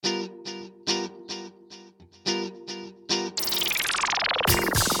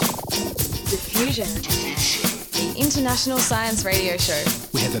Diffusion, the international science radio show.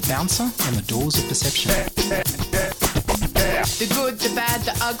 We have a bouncer on the doors of perception. The good, the bad,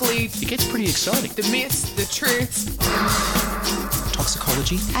 the ugly. It gets pretty exciting. The myths, the truths.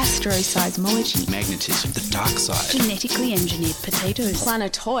 Toxicology. Astroseismology. Magnetism. The dark side. Genetically engineered potatoes.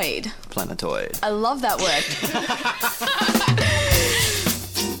 Planetoid. Planetoid. I love that word.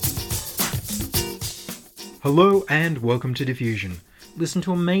 Hello and welcome to Diffusion. Listen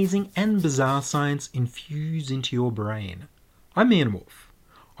to amazing and bizarre science infuse into your brain. I'm Ian Wolfe.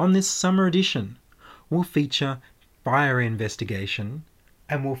 On this summer edition, we'll feature fire investigation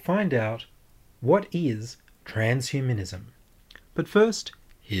and we'll find out what is transhumanism. But first,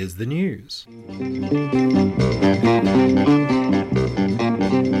 here's the news.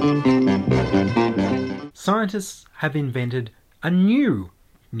 Scientists have invented a new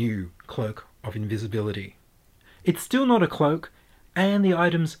cloak of invisibility. It's still not a cloak, and the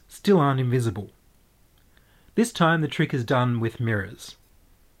items still aren't invisible. This time the trick is done with mirrors.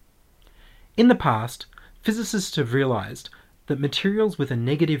 In the past, physicists have realised that materials with a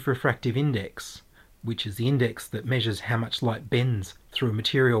negative refractive index, which is the index that measures how much light bends through a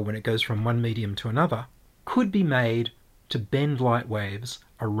material when it goes from one medium to another, could be made to bend light waves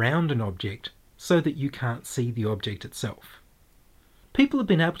around an object so that you can't see the object itself. People have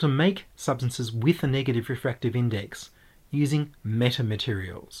been able to make substances with a negative refractive index using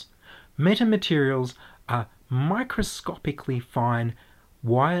metamaterials. Metamaterials are microscopically fine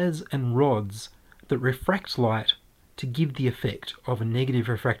wires and rods that refract light to give the effect of a negative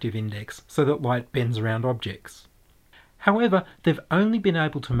refractive index so that light bends around objects. However, they've only been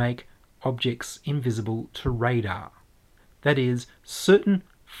able to make objects invisible to radar. That is, certain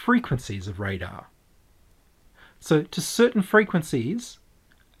frequencies of radar. So to certain frequencies,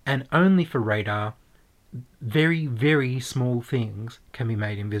 and only for radar, very, very small things can be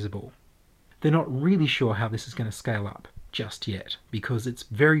made invisible. They're not really sure how this is going to scale up just yet, because it's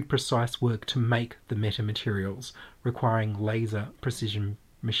very precise work to make the metamaterials, requiring laser precision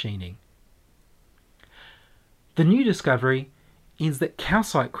machining. The new discovery is that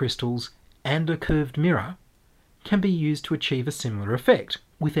calcite crystals and a curved mirror can be used to achieve a similar effect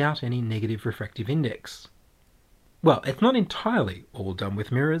without any negative refractive index. Well, it's not entirely all done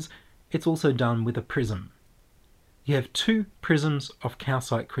with mirrors, it's also done with a prism. You have two prisms of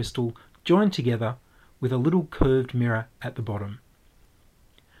calcite crystal joined together with a little curved mirror at the bottom.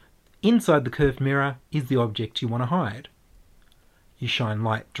 Inside the curved mirror is the object you want to hide. You shine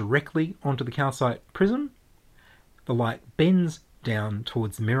light directly onto the calcite prism, the light bends down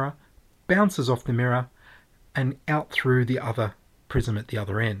towards the mirror, bounces off the mirror, and out through the other prism at the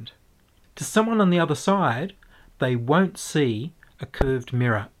other end. To someone on the other side, they won't see a curved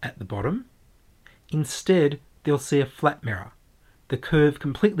mirror at the bottom. Instead, they'll see a flat mirror. The curve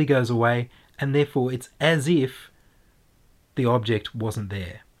completely goes away, and therefore it's as if the object wasn't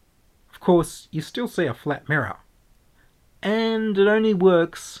there. Of course, you still see a flat mirror. And it only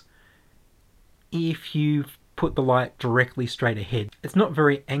works if you put the light directly straight ahead. It's not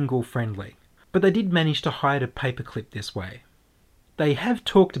very angle friendly. But they did manage to hide a paperclip this way. They have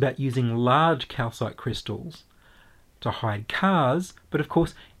talked about using large calcite crystals to hide cars, but of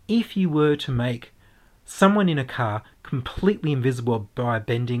course, if you were to make someone in a car completely invisible by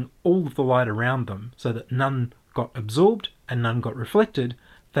bending all of the light around them so that none got absorbed and none got reflected,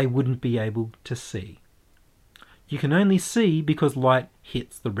 they wouldn't be able to see. You can only see because light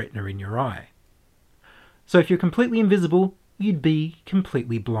hits the retina in your eye. So if you're completely invisible, you'd be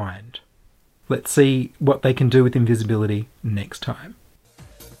completely blind. Let's see what they can do with invisibility next time.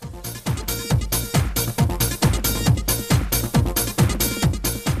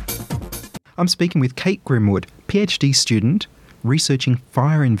 I'm speaking with Kate Grimwood, PhD student, researching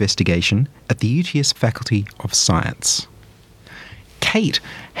fire investigation at the UTS Faculty of Science. Kate,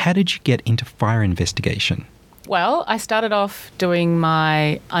 how did you get into fire investigation? Well, I started off doing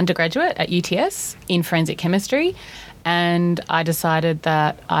my undergraduate at UTS in forensic chemistry, and I decided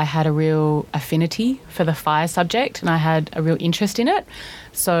that I had a real affinity for the fire subject and I had a real interest in it.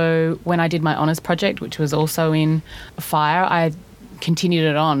 So when I did my honours project, which was also in fire, I continued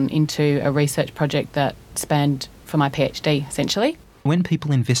it on into a research project that spanned for my PhD, essentially. When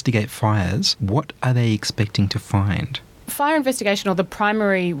people investigate fires, what are they expecting to find? Fire investigation, or the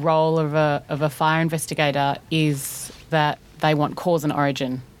primary role of a fire investigator, is that they want cause and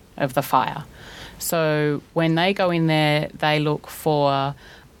origin of the fire. So when they go in there, they look for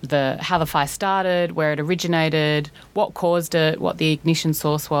how the fire started, where it originated, what caused it, what the ignition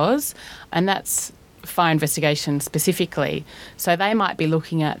source was, and that's fire investigation specifically. So they might be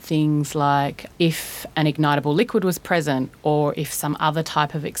looking at things like if an ignitable liquid was present or if some other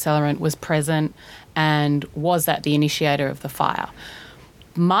type of accelerant was present and was that the initiator of the fire.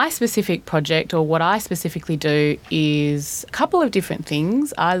 My specific project, or what I specifically do, is a couple of different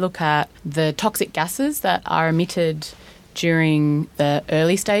things. I look at the toxic gases that are emitted during the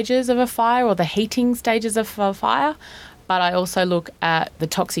early stages of a fire or the heating stages of a fire. But I also look at the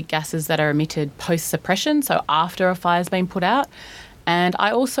toxic gases that are emitted post-suppression, so after a fire's been put out. And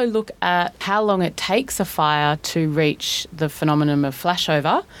I also look at how long it takes a fire to reach the phenomenon of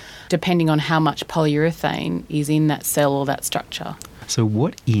flashover, depending on how much polyurethane is in that cell or that structure. So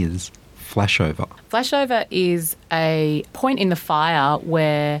what is flashover? Flashover is a point in the fire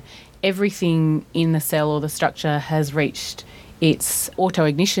where everything in the cell or the structure has reached its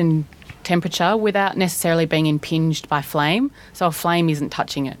auto-ignition temperature without necessarily being impinged by flame. So a flame isn't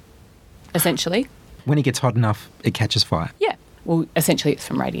touching it, essentially. When it gets hot enough, it catches fire. Yeah. Well, essentially it's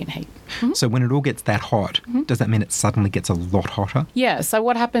from radiant heat. So when it all gets that hot, does that mean it suddenly gets a lot hotter? Yeah, so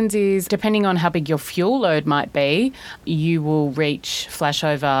what happens is, depending on how big your fuel load might be, you will reach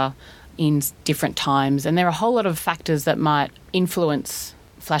flashover in different times. And there are a whole lot of factors that might influence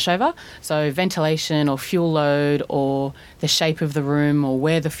flashover. So ventilation or fuel load or the shape of the room or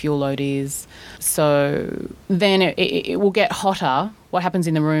where the fuel load is. So then it will get hotter. What happens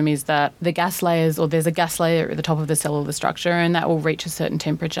in the room is that the gas layers, or there's a gas layer at the top of the cell or the structure, and that will reach a certain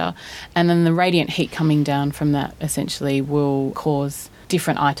temperature. And then the radiant heat coming down from that essentially will cause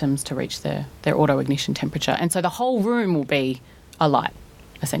different items to reach their auto-ignition temperature. And so the whole room will be alight,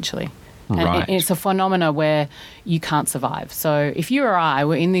 essentially. Right. And it's a phenomena where you can't survive. So if you or I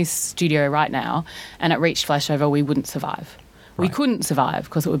were in this studio right now and it reached flashover, we wouldn't survive. We couldn't survive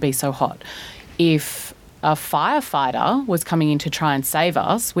because it would be so hot. If a firefighter was coming in to try and save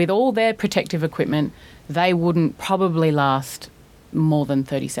us, with all their protective equipment, they wouldn't probably last more than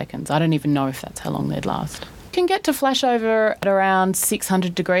 30 seconds. I don't even know if that's how long they'd last. You can get to flashover at around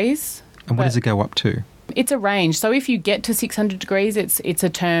 600 degrees. And what does it go up to? It's a range. So if you get to 600 degrees, it's a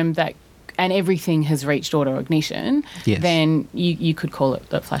term that, and everything has reached auto-ignition, Yes. then you could call it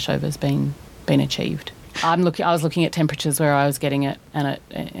that flashover's been achieved. I was looking at temperatures where I was getting it, and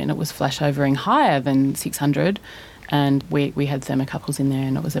it was flashovering higher than 600, and we had thermocouples in there,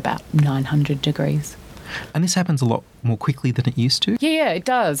 and it was about 900 degrees. And this happens a lot more quickly than it used to? Yeah, it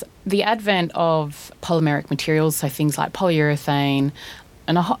does. The advent of polymeric materials, so things like polyurethane,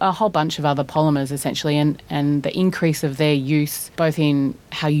 and a whole bunch of other polymers essentially, and the increase of their use both in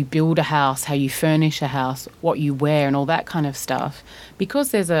how you build a house, how you furnish a house, what you wear and all that kind of stuff,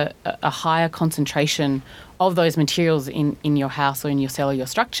 because there's a higher concentration of those materials in your house or in your cell or your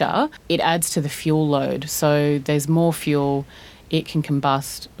structure, it adds to the fuel load. So there's more fuel, it can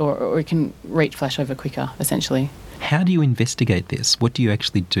combust or it can reach flashover quicker essentially. How do you investigate this? What do you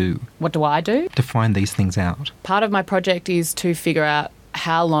actually do What do I do? to find these things out? Part of my project is to figure out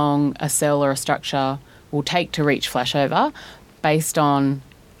how long a cell or a structure will take to reach flashover based on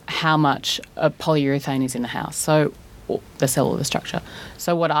how much polyurethane is in the house, so or the cell or the structure.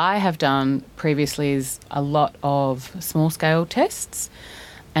 So what I have done previously is a lot of small-scale tests,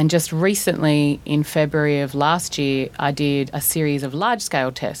 and just recently in February of last year I did a series of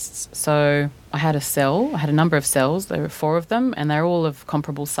large-scale tests. So I had a number of cells, there were 4 of them, and they're all of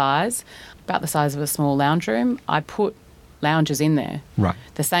comparable size, about the size of a small lounge room. I put lounges in there. Right.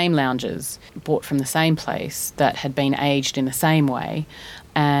 The same lounges, bought from the same place, that had been aged in the same way.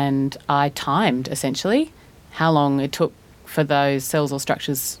 And I timed, essentially, how long it took for those cells or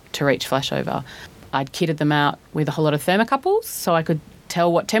structures to reach flashover. I'd kitted them out with a whole lot of thermocouples so I could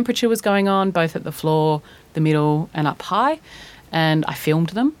tell what temperature was going on, both at the floor, the middle and up high. And I filmed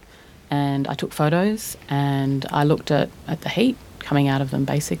them and I took photos and I looked at the heat coming out of them,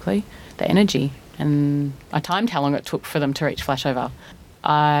 basically, the energy. And I timed how long it took for them to reach flashover.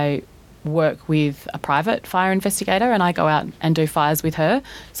 I work with a private fire investigator and I go out and do fires with her,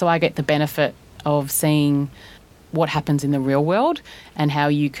 so I get the benefit of seeing what happens in the real world and how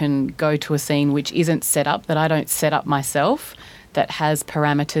you can go to a scene which isn't set up, that I don't set up myself, that has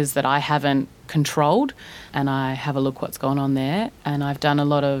parameters that I haven't controlled, and I have a look what's going on there. And I've done a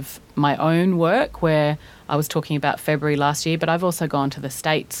lot of my own work where I was talking about February last year, but I've also gone to the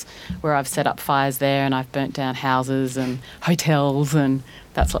States where I've set up fires there and I've burnt down houses and hotels, and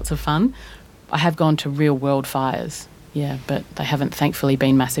that's lots of fun. I have gone to real world fires, yeah, but they haven't thankfully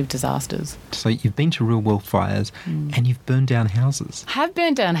been massive disasters. So you've been to real world fires and you've burned down houses. I have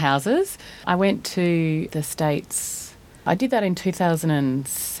burnt down houses. I went to the States, I did that in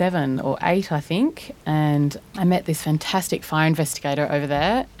 2007 or 8, I think, and I met this fantastic fire investigator over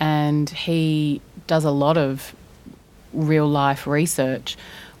there, and he does a lot of real life research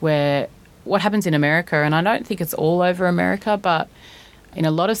where what happens in America, and I don't think it's all over America, but in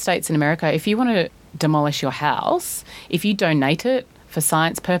a lot of states in America, if you want to demolish your house, if you donate it for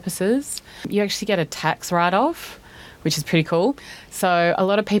science purposes, you actually get a tax write-off, which is pretty cool. So a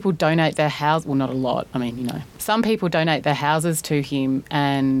lot of people donate their house, well, not a lot, I mean, some people donate their houses to him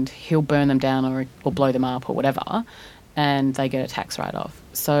and he'll burn them down or blow them up or whatever, and they get a tax write-off.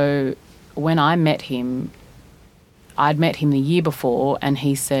 So when I met him, I'd met him the year before, and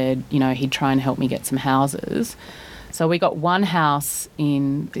he said, he'd try and help me get some houses. So we got one house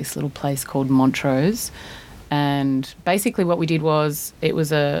in this little place called Montrose, and basically what we did was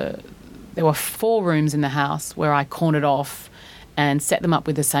there were 4 rooms in the house where I cornered off and set them up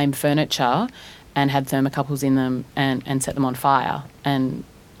with the same furniture and had thermocouples in them and set them on fire and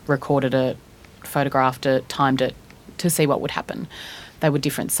recorded it, photographed it, timed it to see what would happen. They were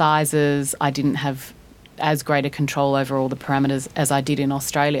different sizes. I didn't have as great a control over all the parameters as I did in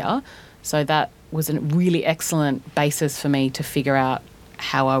Australia. So that was a really excellent basis for me to figure out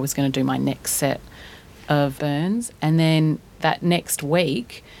how I was going to do my next set of burns. And then that next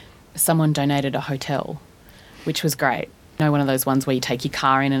week, someone donated a hotel, which was great. One of those ones where you take your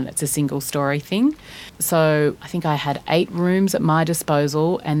car in and it's a single story thing. So I think I had 8 rooms at my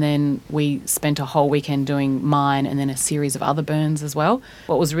disposal, and then we spent a whole weekend doing mine and then a series of other burns as well.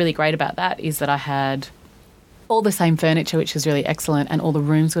 What was really great about that is that I had all the same furniture, which was really excellent, and all the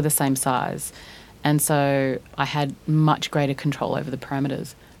rooms were the same size. And so I had much greater control over the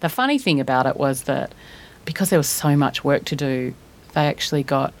parameters. The funny thing about it was that because there was so much work to do, they actually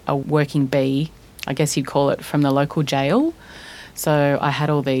got a working bee, I guess you'd call it, from the local jail. So I had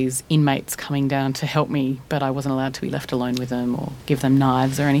all these inmates coming down to help me, but I wasn't allowed to be left alone with them or give them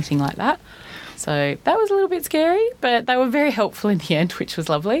knives or anything like that. So that was a little bit scary, but they were very helpful in the end, which was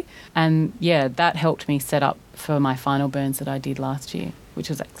lovely. And yeah, that helped me set up for my final burns that I did last year, which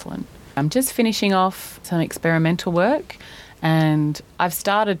was excellent. I'm just finishing off some experimental work, and I've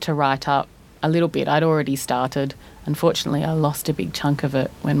started to write up a little bit. I'd already started. Unfortunately, I lost a big chunk of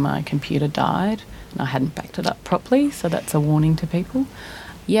it when my computer died and I hadn't backed it up properly, so that's a warning to people.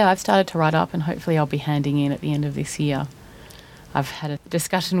 Yeah, I've started to write up and hopefully I'll be handing in at the end of this year. I've had a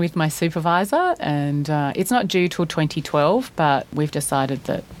discussion with my supervisor, and it's not due till 2012, but we've decided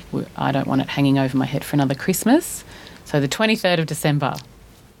that I don't want it hanging over my head for another Christmas. So the 23rd of December,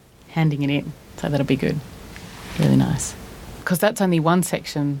 handing it in. So that'll be good. Really nice. Because that's only one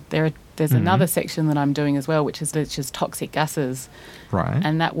section. There's another section that I'm doing as well, which is just toxic gases. Right.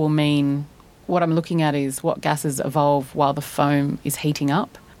 And that will mean what I'm looking at is what gases evolve while the foam is heating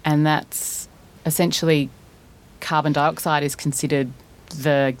up. And that's essentially carbon dioxide is considered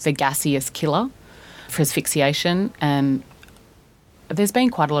the gaseous killer for asphyxiation. And there's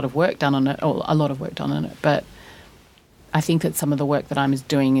been quite a lot of work done on it, or a lot of work done on it. But I think that some of the work that I'm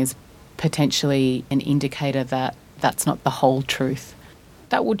doing is potentially an indicator that that's not the whole truth.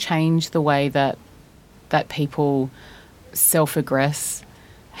 That will change the way that people self-aggress,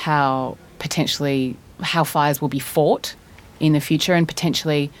 how fires will be fought in the future, and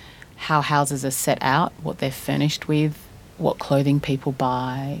potentially how houses are set out, what they're furnished with, what clothing people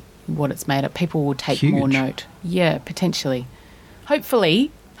buy, what it's made of. People will take more note. Yeah, potentially.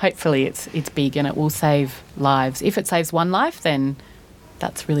 Hopefully it's big and it will save lives. If it saves one life, then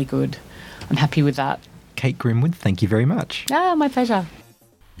that's really good. I'm happy with that. Kate Grimwood, thank you very much. My pleasure.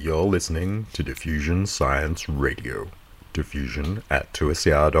 You're listening to Diffusion Science Radio. Diffusion at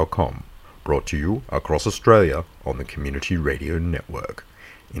 2SER.com. Brought to you across Australia on the Community Radio Network.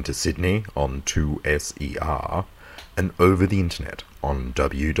 Into Sydney on 2SER. And over the internet on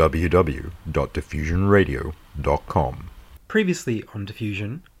www.diffusionradio.com. Previously on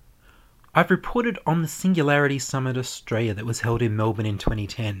Diffusion, I've reported on the Singularity Summit Australia that was held in Melbourne in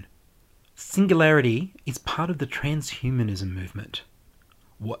 2010. Singularity is part of the transhumanism movement.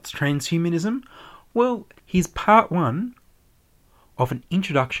 What's transhumanism? Well, here's part 1 of an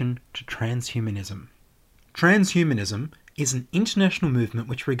introduction to transhumanism. Transhumanism is an international movement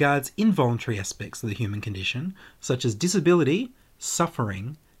which regards involuntary aspects of the human condition, such as disability,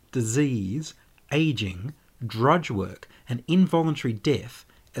 suffering, disease, aging, drudge work, and involuntary death,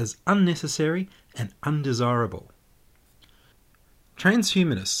 as unnecessary and undesirable.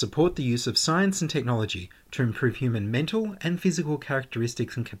 Transhumanists support the use of science and technology to improve human mental and physical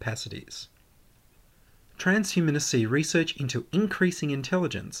characteristics and capacities. Transhumanists see research into increasing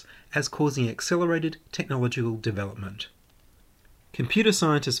intelligence as causing accelerated technological development. Computer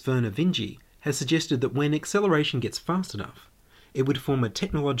scientist Vernor Vinge has suggested that when acceleration gets fast enough, it would form a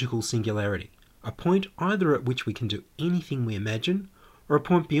technological singularity, a point either at which we can do anything we imagine, or a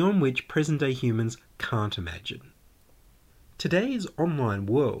point beyond which present-day humans can't imagine. Today's online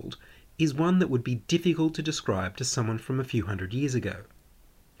world is one that would be difficult to describe to someone from a few hundred years ago.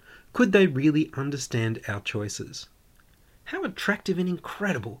 Could they really understand our choices? How attractive and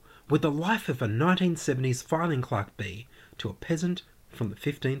incredible would the life of a 1970s filing clerk be to a peasant from the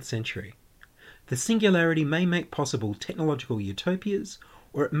 15th century? The singularity may make possible technological utopias,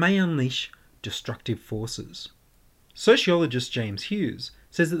 or it may unleash destructive forces. Sociologist James Hughes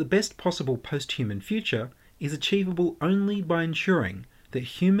says that the best possible post-human future is achievable only by ensuring that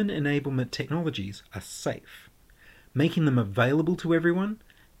human enablement technologies are safe, making them available to everyone,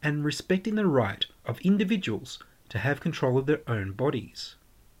 and respecting the right of individuals to have control of their own bodies.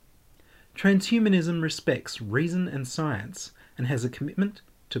 Transhumanism respects reason and science and has a commitment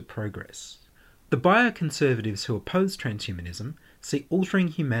to progress. The bioconservatives who oppose transhumanism see altering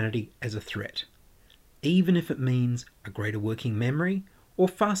humanity as a threat, even if it means a greater working memory, or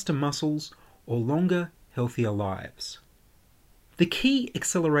faster muscles, or longer, healthier lives. The key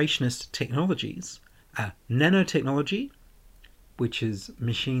accelerationist technologies are nanotechnology, which is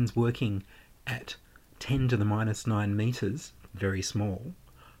machines working at 10 to the minus 9 meters, very small,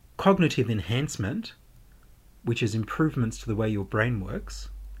 cognitive enhancement, which is improvements to the way your brain works,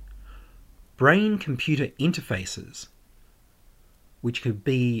 brain-computer interfaces, which could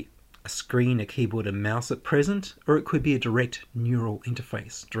be a screen, a keyboard, a mouse at present, or it could be a direct neural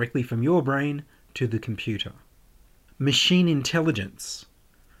interface, directly from your brain to the computer. Machine intelligence.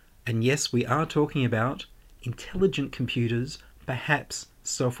 And yes, we are talking about intelligent computers, perhaps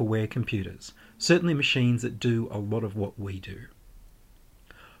self-aware computers, certainly machines that do a lot of what we do.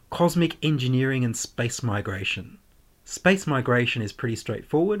 Cosmic engineering and space migration. Space migration is pretty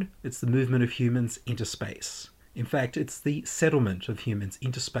straightforward. It's the movement of humans into space. In fact, it's the settlement of humans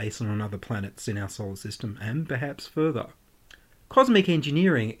into space and on other planets in our solar system, and perhaps further. Cosmic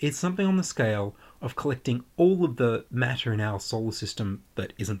engineering is something on the scale of collecting all of the matter in our solar system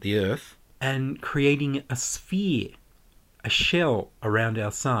that isn't the Earth and creating a sphere, a shell around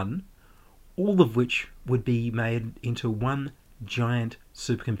our sun, all of which would be made into one giant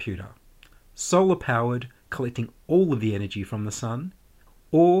supercomputer, solar-powered, collecting all of the energy from the sun,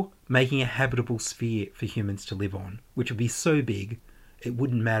 or making a habitable sphere for humans to live on, which would be so big it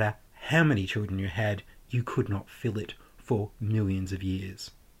wouldn't matter how many children you had, you could not fill it for millions of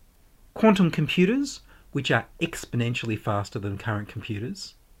years. Quantum computers, which are exponentially faster than current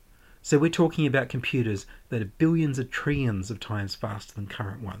computers. So we're talking about computers that are billions of trillions of times faster than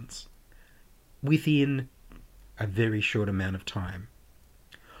current ones, within a very short amount of time.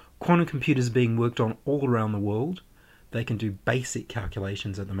 Quantum computers are being worked on all around the world. They can do basic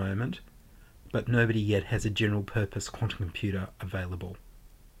calculations at the moment, but nobody yet has a general purpose quantum computer available.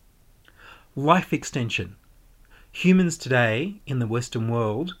 Life extension. Humans today in the Western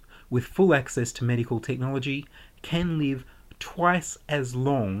world, with full access to medical technology, can live twice as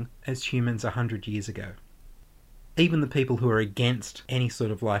long as humans 100 years ago. Even the people who are against any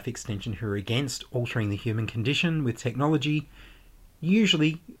sort of life extension, who are against altering the human condition with technology,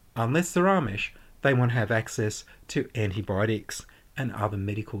 usually, unless they're Amish, they want to have access to antibiotics and other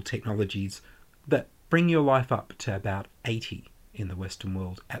medical technologies that bring your life up to about 80 in the Western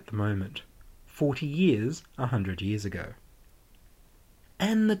world at the moment. 40 years, 100 years ago.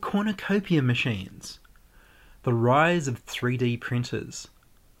 And the cornucopia machines. The rise of 3D printers.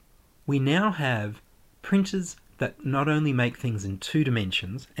 We now have printers that not only make things in 2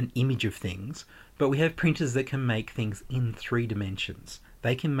 dimensions, an image of things, but we have printers that can make things in 3 dimensions.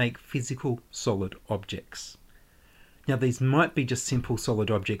 They can make physical solid objects. Now these might be just simple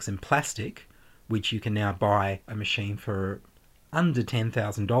solid objects in plastic, which you can now buy a machine for under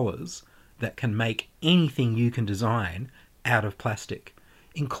 $10,000 that can make anything you can design out of plastic,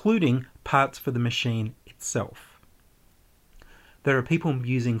 including parts for the machine itself. There are people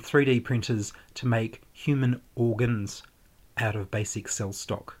using 3D printers to make human organs out of basic cell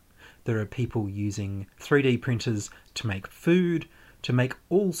stock. There are people using 3D printers to make food, to make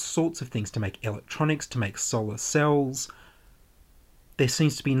all sorts of things, to make electronics, to make solar cells. There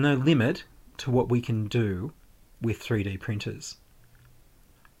seems to be no limit to what we can do with 3D printers.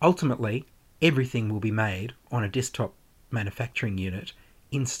 Ultimately, everything will be made on a desktop manufacturing unit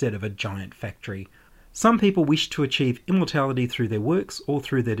instead of a giant factory. Some people wish to achieve immortality through their works or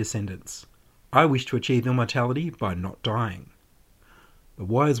through their descendants. I wish to achieve immortality by not dying. The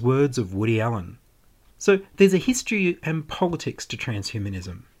wise words of Woody Allen. So there's a history and politics to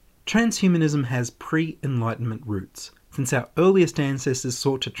transhumanism. Transhumanism has pre-Enlightenment roots, since our earliest ancestors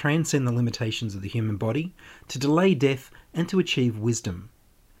sought to transcend the limitations of the human body, to delay death and to achieve wisdom.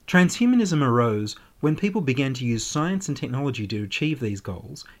 Transhumanism arose when people began to use science and technology to achieve these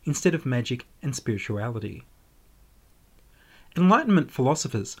goals instead of magic and spirituality. Enlightenment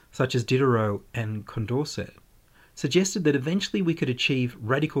philosophers such as Diderot and Condorcet suggested that eventually we could achieve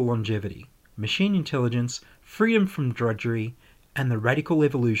radical longevity, machine intelligence, freedom from drudgery, and the radical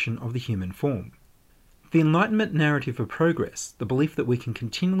evolution of the human form. The Enlightenment narrative of progress, the belief that we can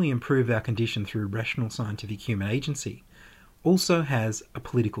continually improve our condition through rational scientific human agency, also has a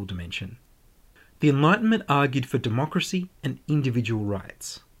political dimension. The Enlightenment argued for democracy and individual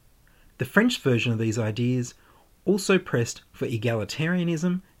rights. The French version of these ideas also pressed for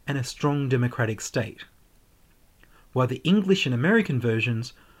egalitarianism and a strong democratic state, while the English and American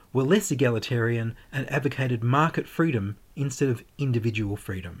versions were less egalitarian and advocated market freedom instead of individual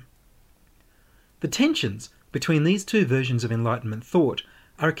freedom. The tensions between these two versions of Enlightenment thought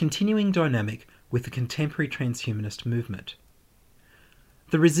are a continuing dynamic with the contemporary transhumanist movement.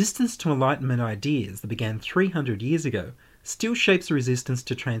 The resistance to Enlightenment ideas that began 300 years ago still shapes the resistance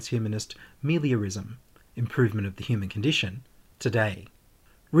to transhumanist meliorism, improvement of the human condition, today.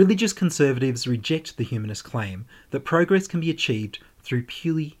 Religious conservatives reject the humanist claim that progress can be achieved through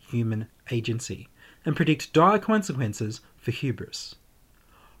purely human agency and predict dire consequences for hubris.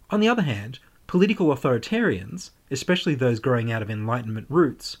 On the other hand, political authoritarians, especially those growing out of Enlightenment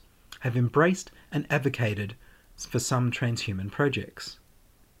roots, have embraced and advocated for some transhuman projects.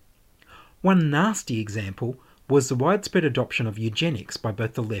 One nasty example was the widespread adoption of eugenics by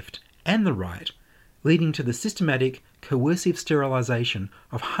both the left and the right, leading to the systematic, coercive sterilisation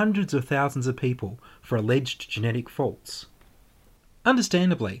of hundreds of thousands of people for alleged genetic faults.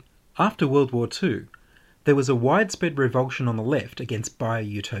 Understandably, after World War II, there was a widespread revulsion on the left against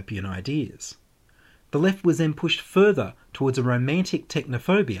bio-utopian ideas. The left was then pushed further towards a romantic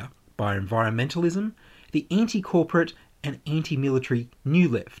technophobia by environmentalism, the anti-corporate and anti-military New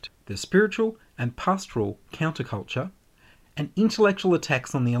Left, the spiritual and pastoral counterculture, and intellectual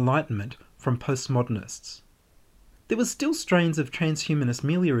attacks on the Enlightenment from postmodernists. There were still strains of transhumanist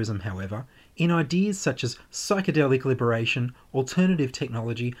meliorism, however, in ideas such as psychedelic liberation, alternative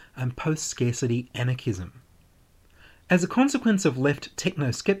technology, and post-scarcity anarchism. As a consequence of left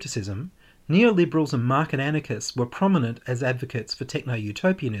techno-skepticism, neoliberals and market anarchists were prominent as advocates for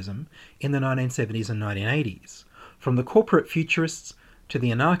techno-utopianism in the 1970s and 1980s, from the corporate futurists to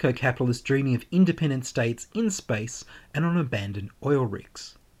the anarcho-capitalists dreaming of independent states in space and on abandoned oil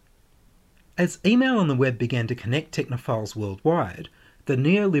rigs. As email on the web began to connect technophiles worldwide, the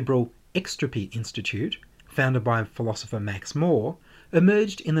neoliberal Extropy Institute, founded by philosopher Max More,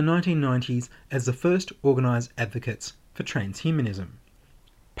 emerged in the 1990s as the first organised advocates for transhumanism.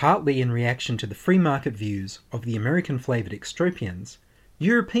 Partly in reaction to the free market views of the American-flavoured extropians,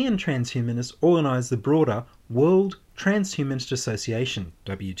 European transhumanists organised the broader World Transhumanist Association,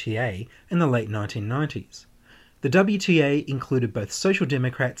 WTA, in the late 1990s. The WTA included both social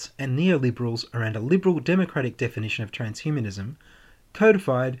democrats and neoliberals around a liberal democratic definition of transhumanism,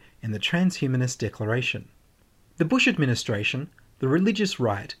 codified in the Transhumanist Declaration. The Bush administration, the religious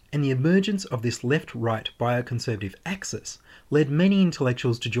right, and the emergence of this left-right bioconservative axis led many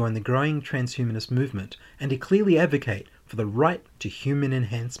intellectuals to join the growing transhumanist movement and to clearly advocate for the right to human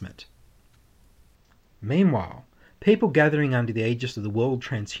enhancement. Meanwhile, people gathering under the aegis of the World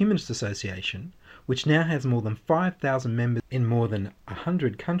Transhumanist Association, which now has more than 5,000 members in more than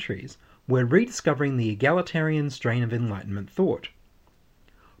 100 countries, were rediscovering the egalitarian strain of Enlightenment thought.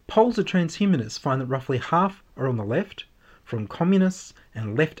 Polls of transhumanists find that roughly half are on the left, from communists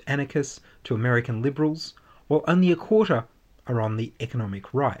and left anarchists to American liberals, while only a quarter are on the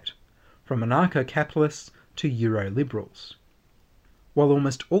economic right, from anarcho-capitalists to Euro-liberals. While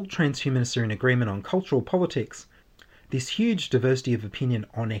almost all transhumanists are in agreement on cultural politics, this huge diversity of opinion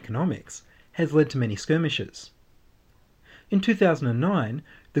on economics has led to many skirmishes. In 2009,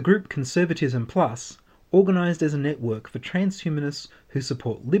 the group Conservatism Plus organised as a network for transhumanists who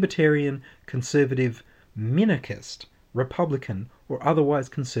support libertarian, conservative, minarchist, Republican or otherwise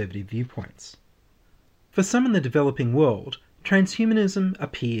conservative viewpoints. For some in the developing world, transhumanism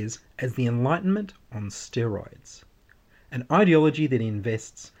appears as the Enlightenment on steroids, an ideology that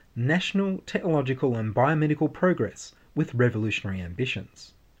invests national, technological and biomedical progress with revolutionary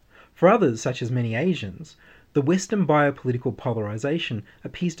ambitions. For others, such as many Asians, the Western biopolitical polarisation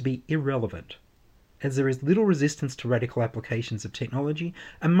appears to be irrelevant, as there is little resistance to radical applications of technology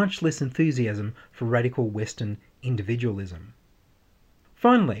and much less enthusiasm for radical Western individualism.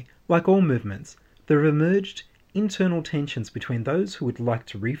 Finally, like all movements, there have emerged internal tensions between those who would like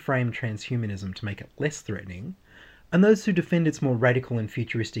to reframe transhumanism to make it less threatening, and those who defend its more radical and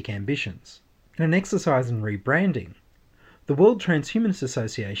futuristic ambitions. In an exercise in rebranding, the World Transhumanist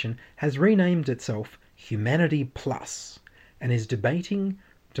Association has renamed itself Humanity Plus and is demoting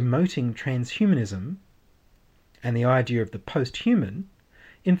transhumanism and the idea of the post-human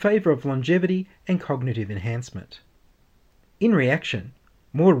in favour of longevity and cognitive enhancement. In reaction,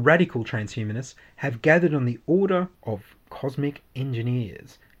 more radical transhumanists have gathered on the order of cosmic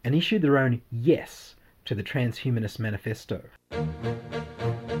engineers and issued their own yes to the Transhumanist Manifesto.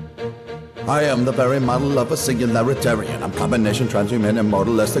 I am the very model of a singularitarian. I'm combination transhuman and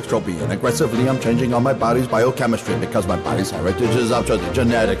modalistic tropian. Aggressively, I'm changing all my body's biochemistry because my body's heritage is obsolete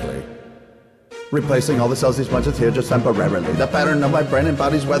genetically. Replacing all the cells these bunches here just temporarily. The pattern of my brain and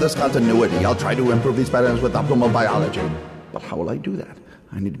body's weather's continuity. I'll try to improve these patterns with optimal biology. But how will I do that?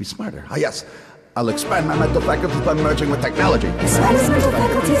 I need to be smarter. Ah, yes. I'll expand my mental faculties by merging with technology. Expand his mental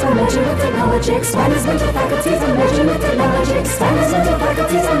faculties by merging with technology. Expand his mental faculties by merging with technology. Expand his mental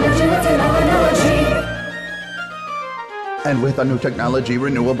faculties by merging with technology. And with a new technology,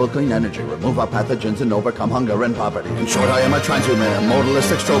 renewable clean energy, remove our pathogens and overcome hunger and poverty. In short, I am a transhuman, a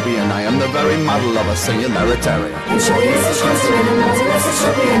modalistic tropian. I am the very model of a singularitarian. In short, he is a transhuman, a modalistic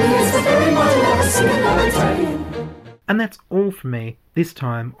tropian. He is the very model of a singularitarian. And that's all from me this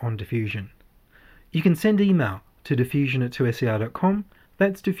time on Diffusion. You can send email to diffusion@2ser.com,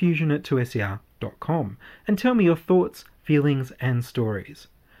 that's diffusion@2ser.com, and tell me your thoughts, feelings and stories.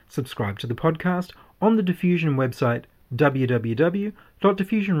 Subscribe to the podcast on the Diffusion website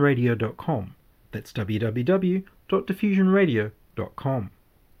www.diffusionradio.com, that's www.diffusionradio.com.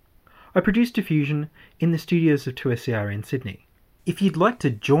 I produce Diffusion in the studios of 2SER in Sydney. If you'd like to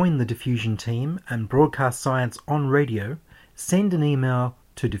join the Diffusion team and broadcast science on radio, send an email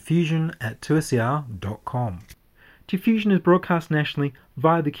to diffusion@2ser.com. Diffusion is broadcast nationally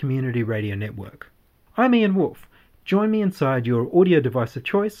via the Community Radio Network. I'm Ian Wolfe. Join me inside your audio device of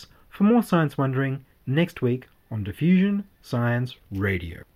choice for more science wondering next week on Diffusion Science Radio.